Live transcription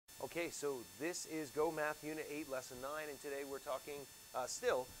Okay, so this is Go Math Unit 8, Lesson 9, and today we're talking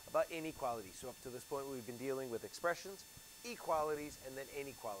still about inequalities. So up to this point we've been dealing with expressions, equalities, and then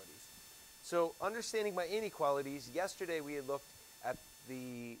inequalities. So understanding my inequalities, yesterday we had looked at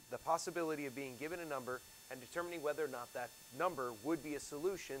the possibility of being given a number and determining whether or not that number would be a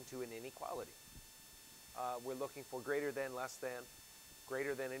solution to an inequality. We're looking for greater than, less than,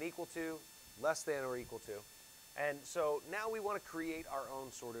 greater than and equal to, less than or equal to. And so now we want to create our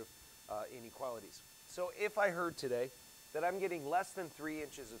own sort of inequalities. So if I heard today that I'm getting less than 3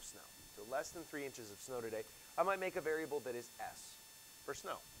 inches of snow, so less than 3 inches of snow today, I might make a variable that is S for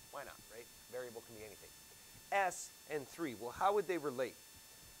snow. Why not, right? Variable can be anything. S and 3, well, how would they relate?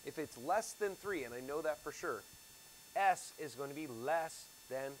 If it's less than 3, and I know that for sure, S is going to be less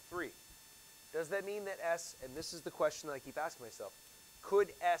than 3. Does that mean that S, and this is the question that I keep asking myself, could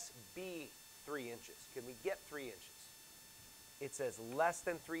S be 3 inches? Can we get 3 inches? It says less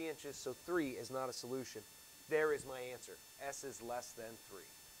than 3 inches, so 3 is not a solution. There is my answer. S is less than 3.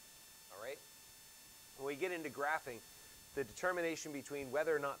 All right? When we get into graphing, the determination between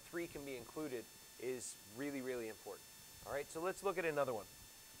whether or not 3 can be included is really, really important. All right, so let's look at another one.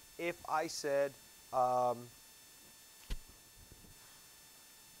 If I said my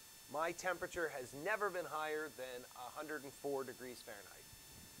temperature has never been higher than 104 degrees Fahrenheit.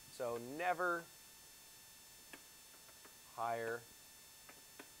 So never higher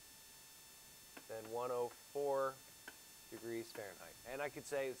than 104 degrees Fahrenheit. And I could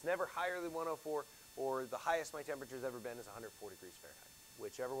say it's never higher than 104, or the highest my temperature has ever been is 104 degrees Fahrenheit,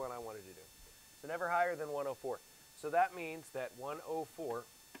 whichever one I wanted to do. So never higher than 104. So that means that 104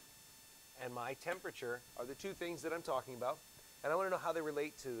 and my temperature are the two things that I'm talking about, and I want to know how they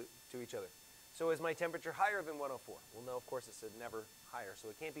relate to each other. So is my temperature higher than 104? Well, no, of course it said never higher, so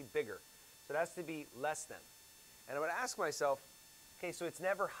it can't be bigger. So it has to be less than. And I would ask myself, okay, so it's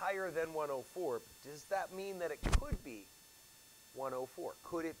never higher than 104. Does that mean that it could be 104?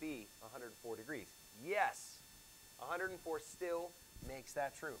 Could it be 104 degrees? Yes. 104 still makes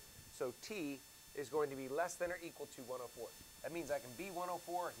that true. So T is going to be less than or equal to 104. That means I can be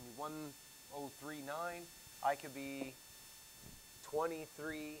 104, I can be 1039, I could be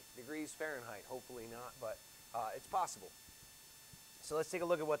 23 degrees Fahrenheit. Hopefully not, but it's possible. So let's take a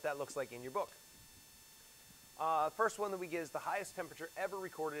look at what that looks like in your book. First one that we get is the highest temperature ever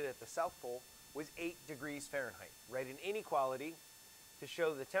recorded at the South Pole was 8 degrees Fahrenheit. Write an inequality to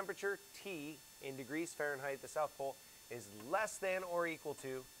show the temperature, T, in degrees Fahrenheit at the South Pole is less than or equal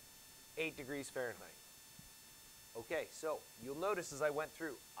to 8 degrees Fahrenheit. Okay, so you'll notice as I went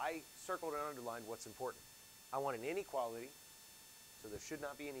through, I circled and underlined what's important. I want an inequality, so there should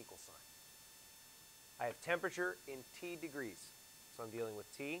not be an equal sign. I have temperature in T degrees, so I'm dealing with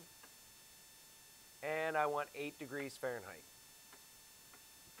T. And I want 8 degrees Fahrenheit.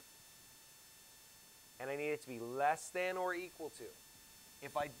 And I need it to be less than or equal to.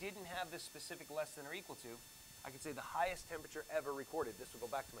 If I didn't have this specific less than or equal to, I could say the highest temperature ever recorded. This will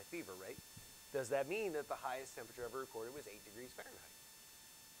go back to my fever, right? Does that mean that the highest temperature ever recorded was 8 degrees Fahrenheit?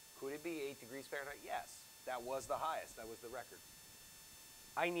 Could it be 8 degrees Fahrenheit? Yes. That was the highest. That was the record.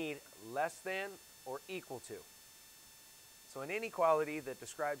 I need less than or equal to. So an inequality that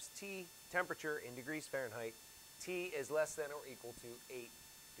describes T temperature in degrees Fahrenheit, T is less than or equal to 8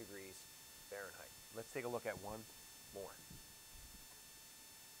 degrees Fahrenheit. Let's take a look at one more.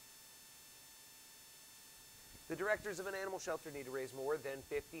 The directors of an animal shelter need to raise more than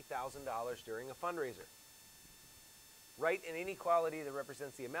 $50,000 during a fundraiser. Write an inequality that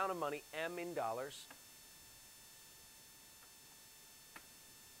represents the amount of money, M in dollars,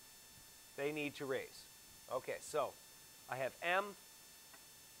 they need to raise. Okay, so I have M,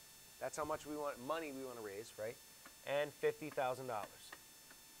 that's how much money we want to raise, right? And $50,000.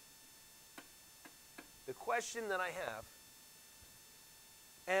 The question that I have,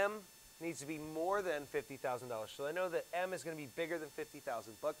 M needs to be more than $50,000. So I know that M is going to be bigger than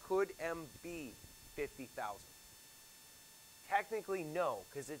 50,000, but could M be 50,000? Technically, no,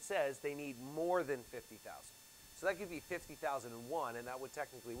 because it says they need more than 50,000. So that could be 50,001, and that would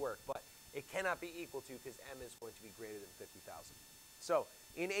technically work, but it cannot be equal to because M is going to be greater than 50,000. So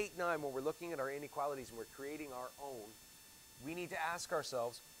in 8-9, when we're looking at our inequalities and we're creating our own, we need to ask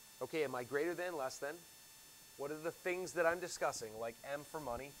ourselves, okay, am I greater than, less than? What are the things that I'm discussing, like M for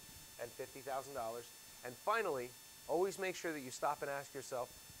money and $50,000? And finally, always make sure that you stop and ask yourself,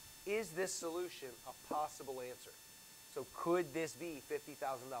 is this solution a possible answer? So could this be $50,000?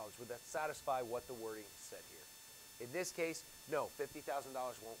 Would that satisfy what the wording said here? In this case, no, $50,000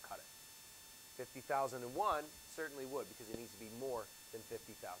 won't cut it. 50,001 certainly would, because it needs to be more than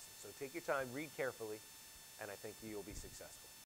 50,000. So take your time, read carefully, and I think you'll be successful.